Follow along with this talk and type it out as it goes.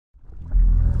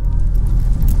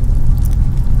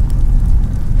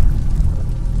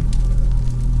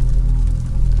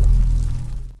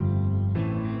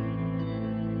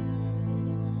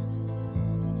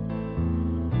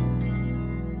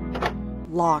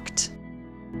Locked.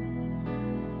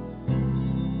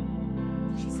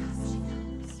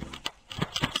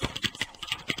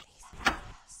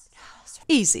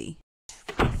 Easy.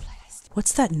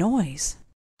 What's that noise?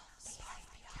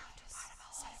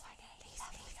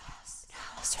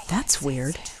 That's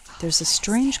weird. There's a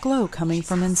strange glow coming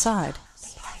from inside.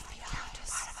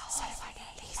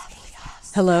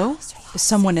 Hello? Is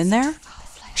someone in there?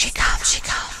 She comes, she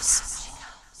comes.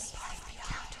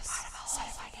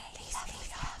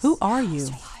 Who are you?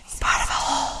 Part of a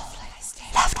whole.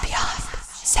 Left beyond.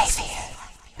 Safe here.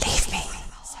 Leave me.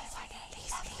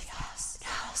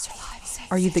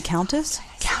 Are you the Countess?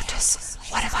 Countess,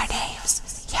 one of our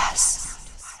names. Yes.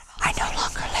 I no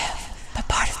longer live, but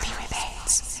part of me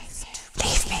remains.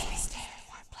 Leave me.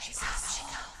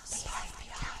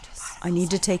 I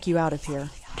need to take you out of here.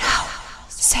 No.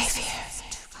 Safe here.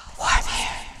 Warm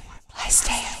here. I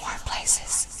stay in warm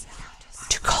places.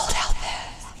 Too cold out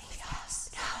there.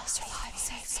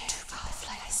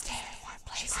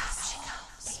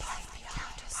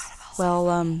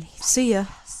 Well, see ya.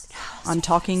 I'm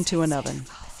talking to an oven.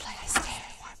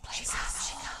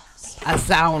 A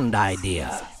sound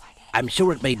idea. I'm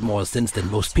sure it made more sense than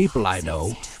most people I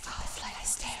know.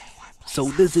 So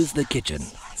this is the kitchen.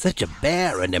 Such a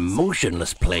bare and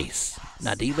emotionless place.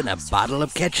 Not even a bottle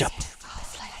of ketchup.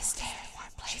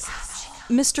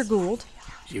 Mr. Gould?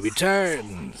 She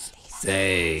returns.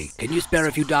 Say, can you spare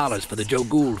a few dollars for the Joe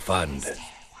Gould Fund?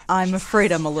 I'm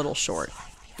afraid I'm a little short.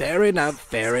 Fair enough,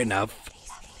 fair enough.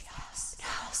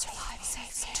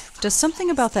 Does something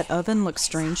about that oven look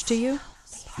strange to you?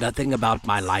 Nothing about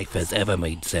my life has ever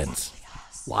made sense.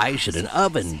 Why should an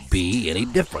oven be any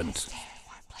different?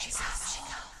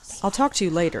 I'll talk to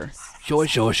you later.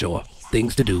 Sure.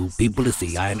 Things to do, people to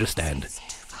see, I understand.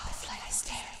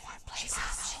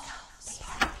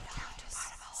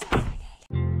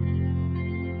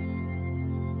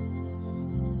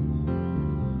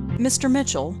 Mr.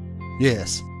 Mitchell,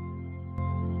 Yes.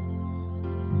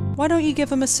 why don't you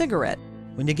give him a cigarette?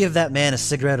 When you give that man a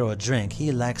cigarette or a drink,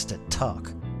 he likes to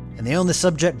talk. And the only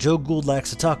subject Joe Gould likes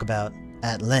to talk about,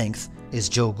 at length, is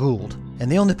Joe Gould.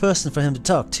 And the only person for him to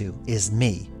talk to is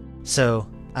me. So,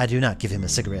 I do not give him a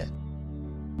cigarette.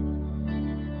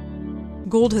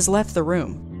 Gould has left the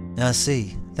room. I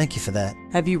see. Thank you for that.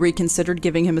 Have you reconsidered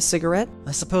giving him a cigarette?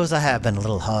 I suppose I have been a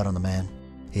little hard on the man.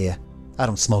 Here, I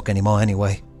don't smoke anymore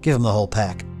anyway. Give him the whole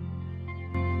pack.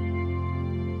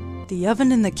 The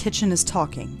oven in the kitchen is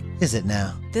talking. Is it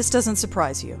now? This doesn't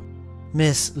surprise you.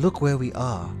 Miss, look where we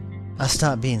are. I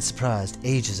stopped being surprised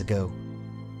ages ago.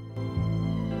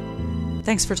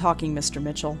 Thanks for talking, Mr.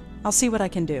 Mitchell. I'll see what I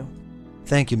can do.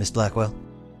 Thank you, Miss Blackwell.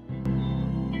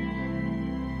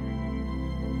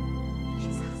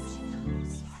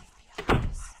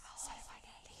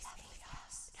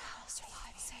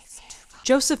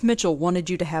 Joseph Mitchell wanted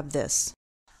you to have this.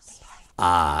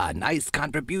 Ah, nice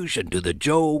contribution to the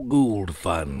Joe Gould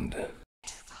Fund.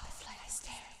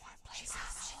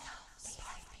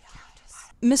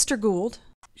 Mr. Gould?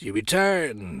 She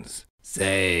returns.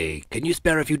 Say, can you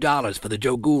spare a few dollars for the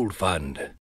Joe Gould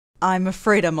Fund? I'm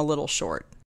afraid I'm a little short.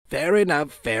 Fair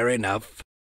enough, fair enough.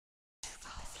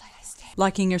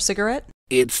 Liking your cigarette?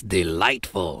 It's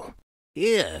delightful.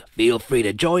 Here, feel free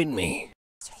to join me.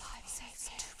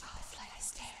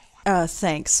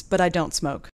 Thanks, but I don't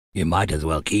smoke. You might as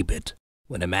well keep it.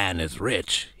 When a man is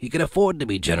rich, he can afford to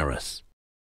be generous.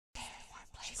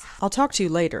 I'll talk to you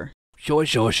later. Sure.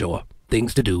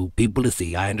 Things to do, people to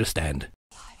see, I understand.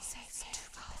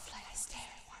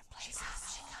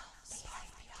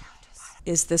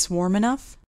 Is this warm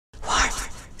enough? Warm.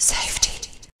 Safety.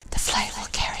 The flame will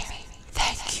carry me.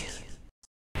 Thank you.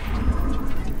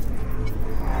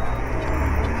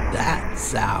 That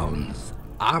sounds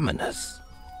ominous.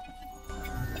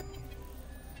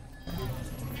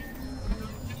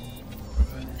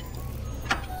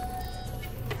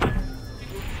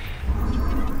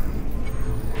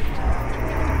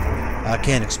 I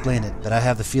can't explain it, but I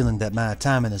have the feeling that my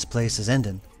time in this place is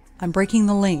ending. I'm breaking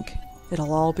the link.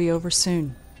 It'll all be over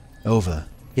soon. Over.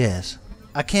 Yes.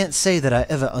 I can't say that I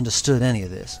ever understood any of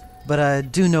this, but I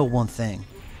do know one thing.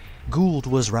 Gould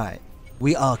was right.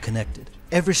 We are connected.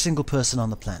 Every single person on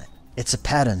the planet. It's a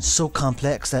pattern so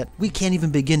complex that we can't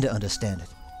even begin to understand it.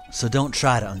 So don't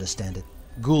try to understand it.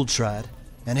 Gould tried,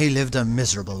 and he lived a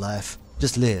miserable life.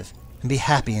 Just live, and be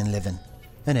happy in living.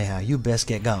 Anyhow, you best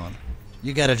get gone.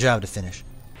 You got a job to finish.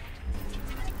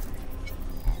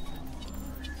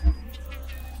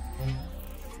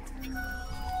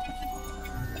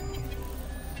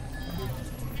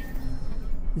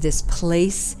 This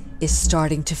place is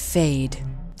starting to fade.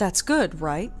 That's good,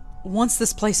 right? Once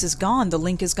this place is gone, the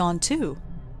link is gone too.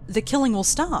 the killing will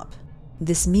stop.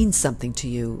 This means something to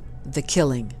you, the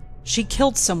killing. She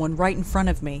killed someone right in front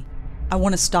of me. I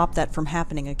want to stop that from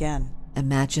happening again.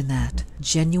 Imagine that.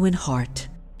 Genuine heart.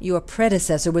 Your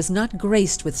predecessor was not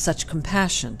graced with such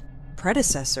compassion.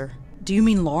 Predecessor? Do you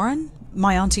mean Lauren?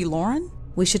 My Auntie Lauren?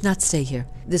 We should not stay here.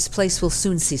 This place will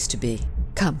soon cease to be.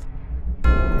 Come.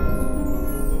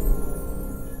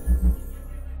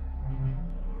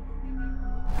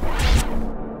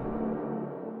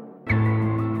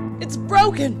 It's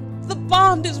broken! The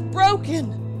bond is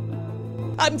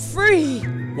broken! I'm free!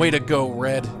 Way to go,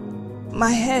 Red.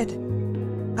 My head.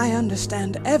 I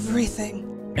understand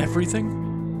everything.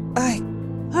 Everything? I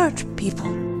hurt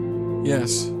people.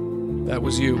 Yes, that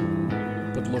was you.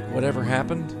 But look, whatever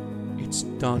happened, it's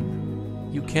done.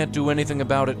 You can't do anything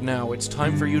about it now. It's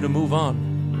time for you to move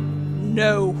on.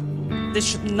 No, this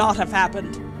should not have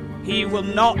happened. He will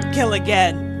not kill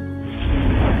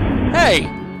again. Hey!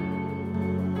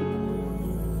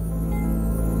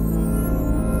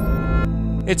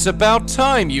 It's about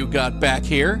time you got back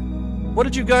here. What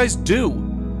did you guys do?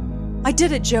 I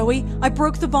did it, Joey. I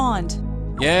broke the bond.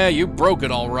 Yeah, you broke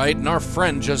it all right, and our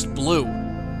friend just blew.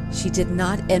 She did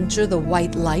not enter the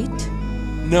white light?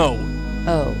 No.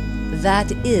 Oh,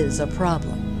 that is a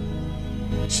problem.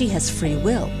 She has free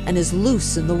will and is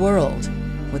loose in the world.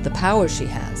 With the power she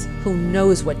has, who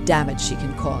knows what damage she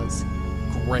can cause.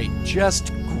 Great,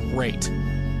 just great.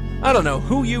 I don't know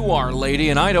who you are, lady,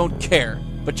 and I don't care.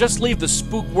 But just leave the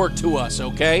spook work to us,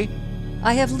 okay?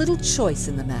 I have little choice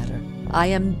in the matter. I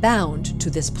am bound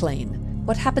to this plane.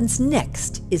 What happens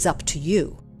next is up to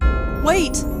you.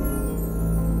 Wait!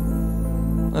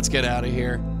 Let's get out of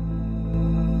here.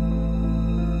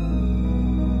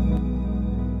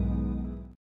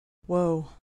 Whoa,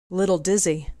 little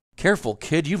dizzy. Careful,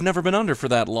 kid, you've never been under for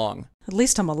that long. At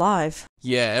least I'm alive.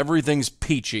 Yeah, everything's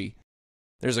peachy.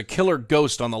 There's a killer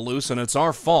ghost on the loose, and it's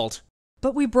our fault.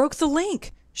 But we broke the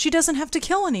link. She doesn't have to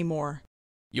kill anymore.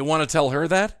 You want to tell her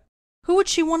that? Who would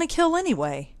she want to kill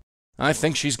anyway? I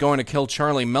think she's going to kill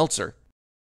Charlie Meltzer.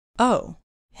 Oh,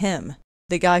 him.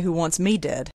 The guy who wants me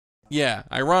dead. Yeah,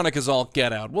 ironic as all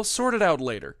get out. We'll sort it out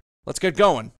later. Let's get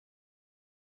going.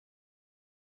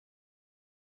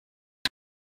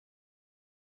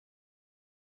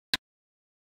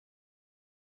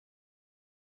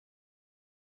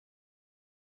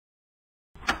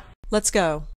 Let's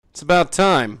go. It's about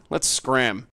time. Let's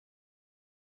scram.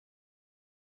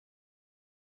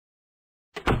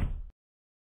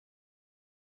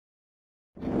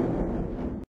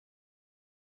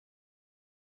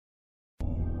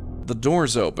 The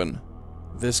door's open.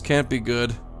 This can't be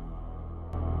good.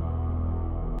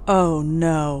 Oh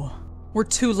no. We're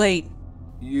too late.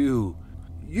 You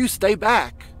stay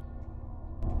back.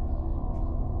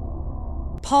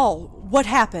 Paul, what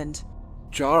happened?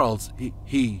 Charles,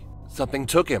 something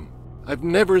took him. I've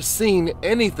never seen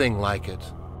anything like it.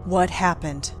 What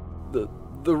happened?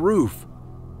 The roof.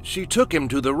 She took him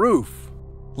to the roof.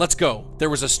 Let's go. There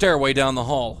was a stairway down the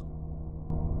hall.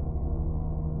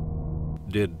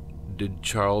 Did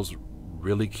Charles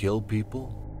really kill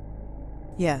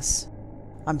people? Yes.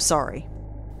 I'm sorry.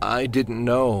 I didn't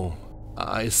know.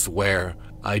 I swear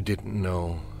I didn't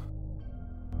know.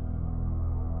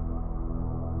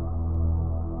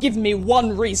 Give me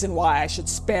one reason why I should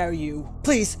spare you.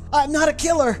 Please, I'm not a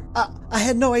killer. I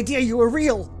had no idea you were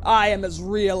real. I am as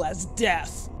real as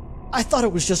death. I thought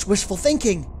it was just wishful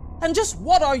thinking. And just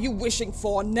what are you wishing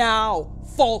for now,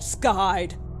 false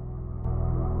guide?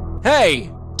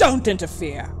 Hey! Don't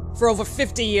interfere. For over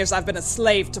 50 years I've been a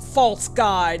slave to false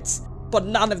guides, but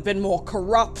none have been more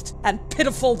corrupt and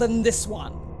pitiful than this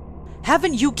one.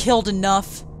 Haven't you killed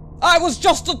enough? I was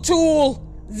just a tool!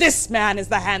 This man is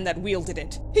the hand that wielded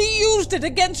it. He used it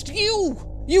against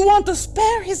you! You want to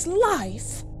spare his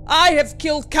life? I have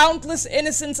killed countless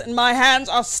innocents and my hands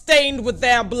are stained with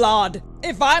their blood.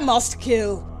 If I must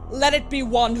kill, let it be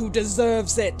one who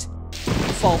deserves it.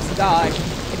 False guide,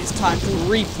 it is time to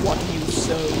reap what you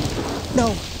sowed.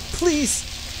 No, please.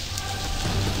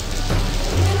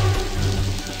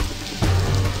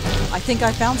 I think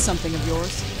I found something of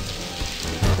yours.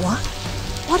 What?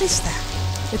 What is that?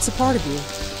 It's a part of you,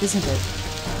 isn't it?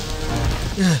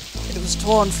 It was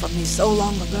torn from me so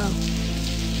long ago.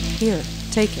 Here,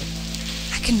 take it.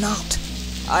 I cannot.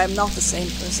 I am not the same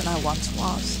person I once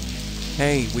was.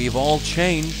 Hey, we've all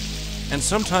changed, and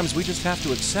sometimes we just have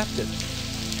to accept it.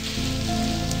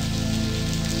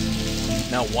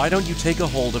 Now, why don't you take a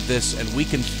hold of this and we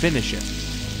can finish it?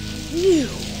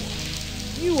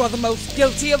 You are the most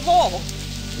guilty of all.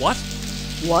 What?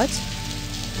 What?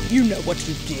 You know what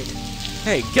you did.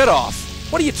 Hey, get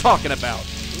off! What are you talking about?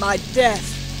 My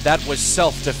death. That was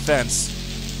self-defense.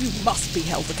 You must be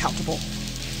held accountable.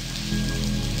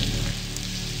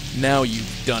 Now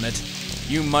you've done it.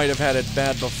 You might have had it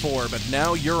bad before, but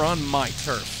now you're on my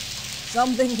turf.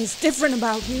 Something is different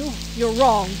about you. You're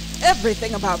wrong.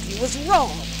 Everything about you is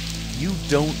wrong. You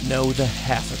don't know the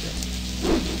half of it.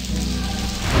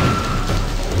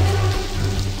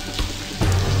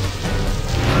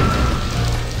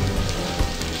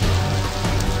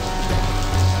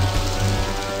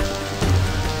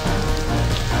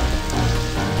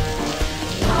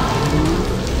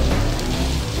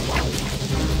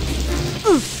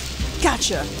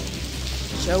 Gotcha.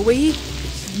 Joey,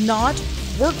 it's not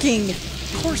working.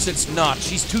 Of course it's not.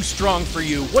 She's too strong for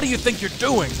you. What do you think you're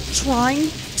doing? Trying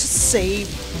to save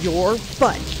your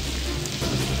butt.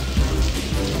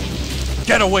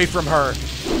 Get away from her!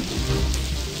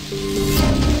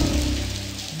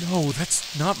 No,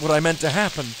 that's not what I meant to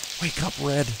happen. Wake up,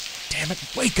 Red. Damn it,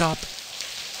 wake up!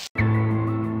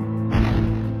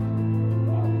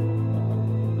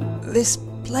 This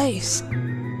place.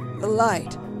 The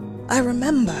light. I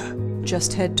remember.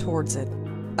 Just head towards it.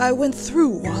 I went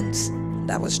through once,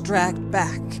 and I was dragged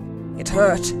back. It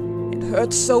hurt. It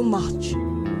hurt so much.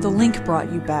 The link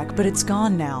brought you back, but it's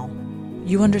gone now.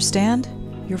 You understand?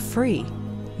 You're free.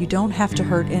 You don't have to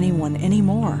hurt anyone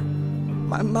anymore.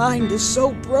 My mind is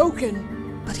so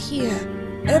broken. But here,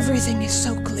 everything is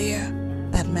so clear.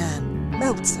 That man,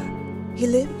 Meltzer, he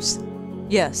lives?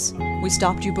 Yes, we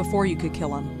stopped you before you could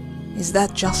kill him. Is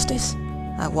that justice?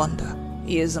 I wonder.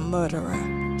 He is a murderer.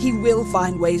 He will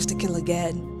find ways to kill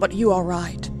again. But you are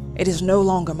right. It is no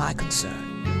longer my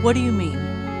concern. What do you mean?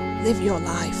 Live your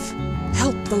life.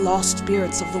 Help the lost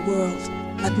spirits of the world.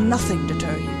 Let nothing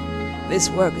deter you. This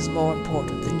work is more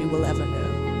important than you will ever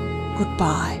know.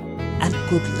 Goodbye, and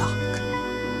good luck.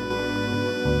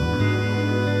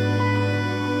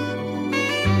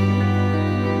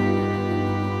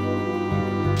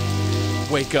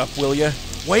 Wake up, will ya?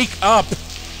 Wake up!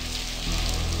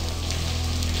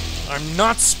 I'm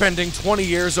not spending 20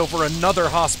 years over another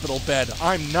hospital bed.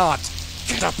 I'm not.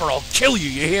 Get up or I'll kill you,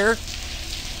 you hear?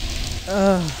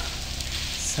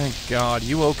 Thank God.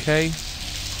 You okay?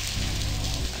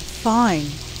 Fine.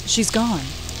 She's gone.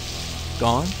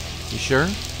 Gone? You sure?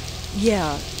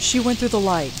 Yeah, she went through the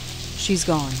light. She's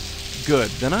gone. Good.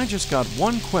 Then I just got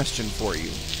one question for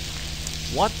you.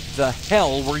 What the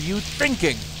hell were you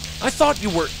thinking? I thought you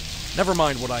were... Never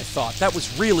mind what I thought. That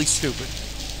was really stupid.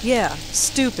 Yeah,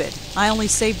 stupid. I only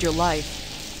saved your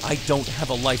life. I don't have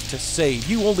a life to save.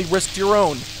 You only risked your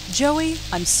own. Joey,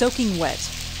 I'm soaking wet.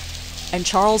 And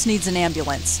Charles needs an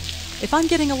ambulance. If I'm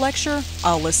getting a lecture,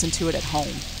 I'll listen to it at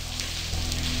home.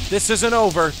 This isn't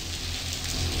over.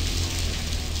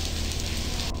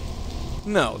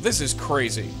 No, this is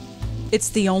crazy. It's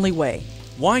the only way.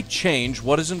 Why change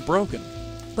what isn't broken?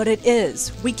 But it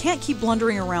is. We can't keep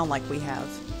blundering around like we have.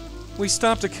 We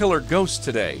stopped a killer ghost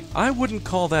today. I wouldn't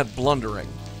call that blundering.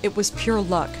 It was pure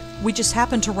luck. We just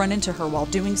happened to run into her while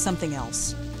doing something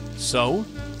else. So?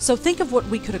 So think of what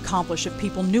we could accomplish if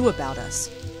people knew about us.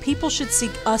 People should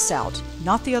seek us out,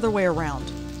 not the other way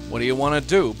around. What do you want to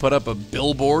do? Put up a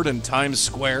billboard in Times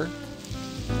Square?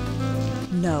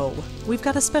 No. We've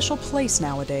got a special place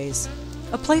nowadays.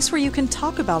 A place where you can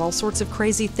talk about all sorts of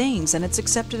crazy things and it's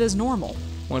accepted as normal.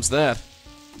 What's that?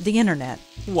 The internet.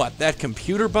 What, that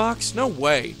computer box? No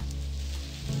way.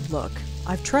 Look,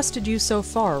 I've trusted you so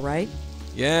far, right?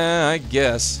 Yeah, I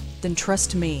guess. Then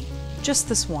trust me. Just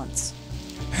this once.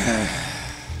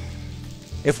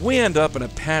 If we end up in a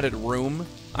padded room,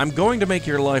 I'm going to make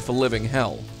your life a living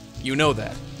hell. You know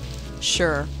that.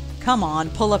 Sure. Come on,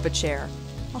 pull up a chair.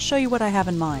 I'll show you what I have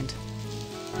in mind.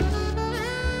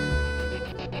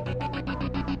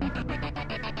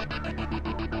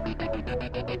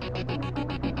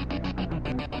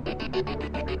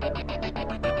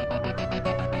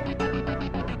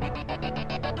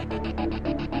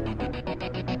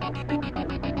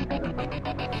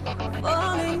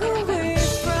 Falling away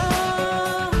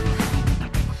from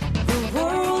the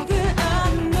world that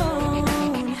I've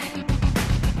known,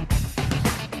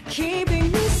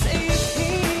 keeping me safe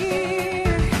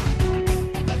here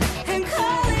and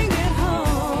calling it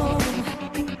home.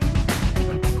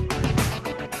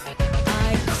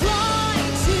 I cry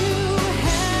to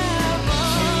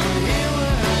heaven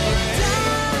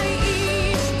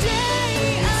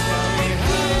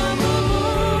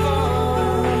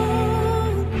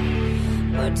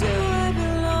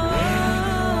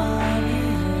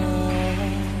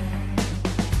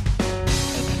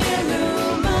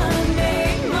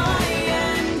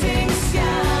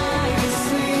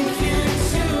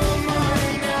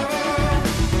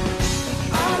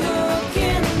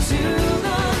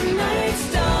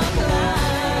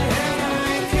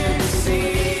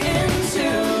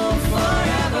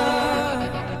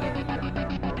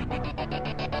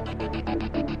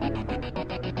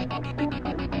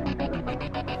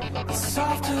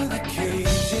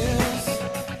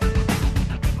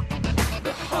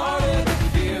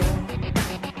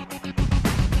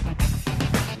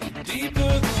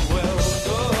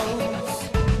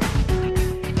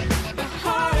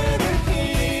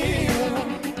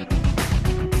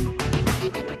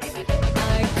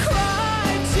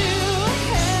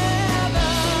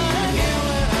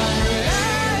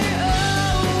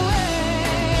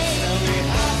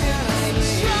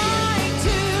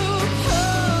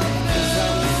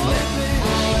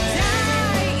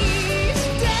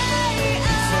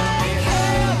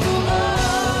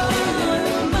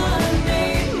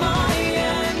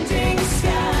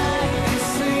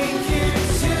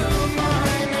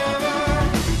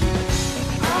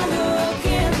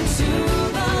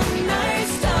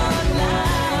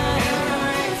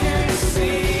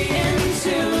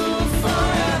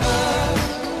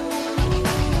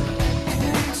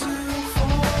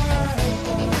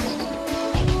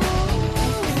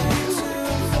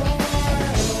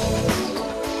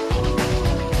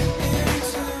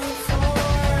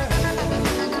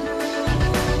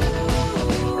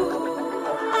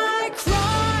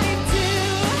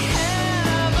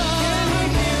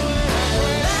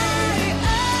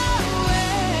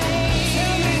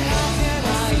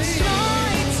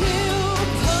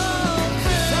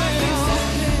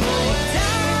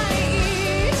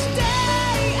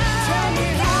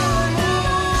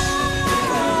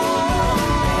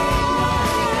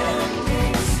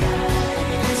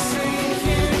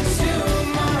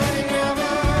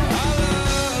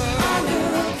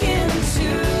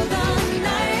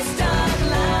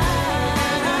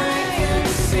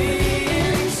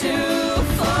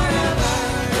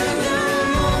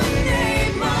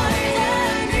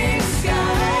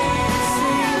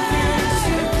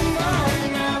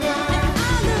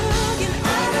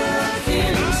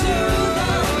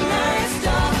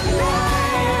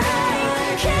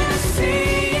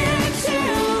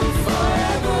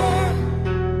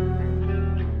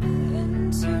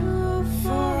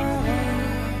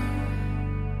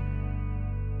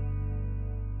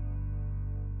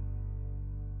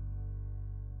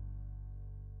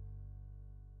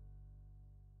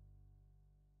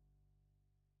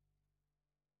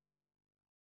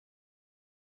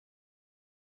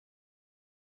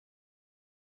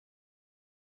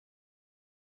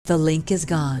The link is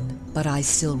gone, but I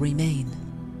still remain.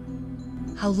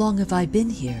 How long have I been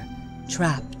here,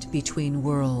 trapped between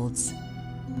worlds?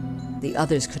 The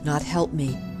others could not help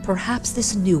me. Perhaps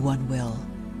this new one will.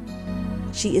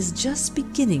 She is just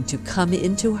beginning to come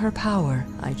into her power.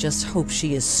 I just hope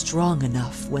she is strong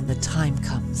enough when the time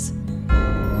comes.